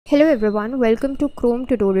Hello everyone, welcome to Chrome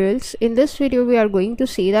tutorials. In this video we are going to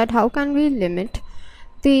see that how can we limit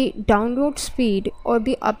the download speed or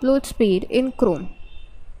the upload speed in Chrome.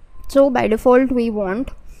 So by default we want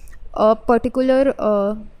a particular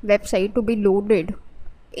website to be loaded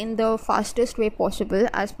in the fastest way possible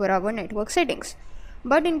as per our network settings.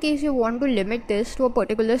 But in case you want to limit this to a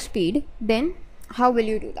particular speed, then how will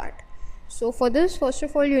you do that? So for this, first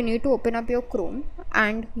of all you need to open up your Chrome,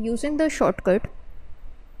 and using the shortcut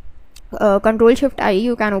Ctrl+Shift+I,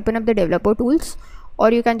 you can open up the developer tools,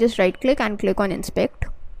 or you can just right click and click on inspect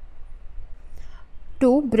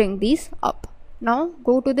to bring these up. Now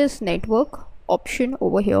go to this network option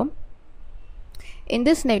over here. In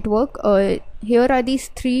this network, here are these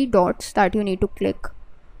three dots that you need to click.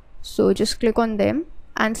 So just click on them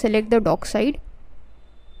and select the dock side.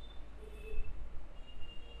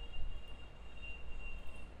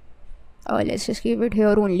 Let's just keep it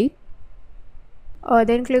here only.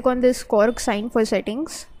 Then click on this cork sign for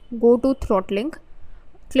settings, go to throttling,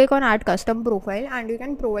 click on add custom profile, and you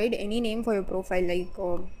can provide any name for your profile like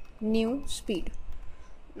new speed.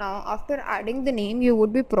 Now after adding the name, you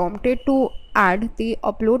would be prompted to add the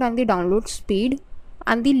upload and the download speed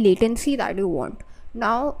and the latency that you want.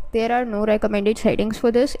 Now there are no recommended settings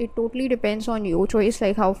for this. It totally depends on your choice,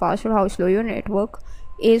 like how fast or how slow your network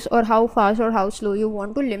is, or how fast or how slow you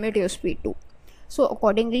want to limit your speed to. So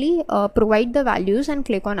accordingly, provide the values and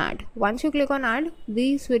click on add. Once you click on add,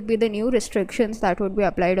 these would be the new restrictions that would be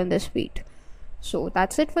applied on the speed. So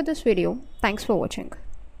that's it for this video. Thanks for watching.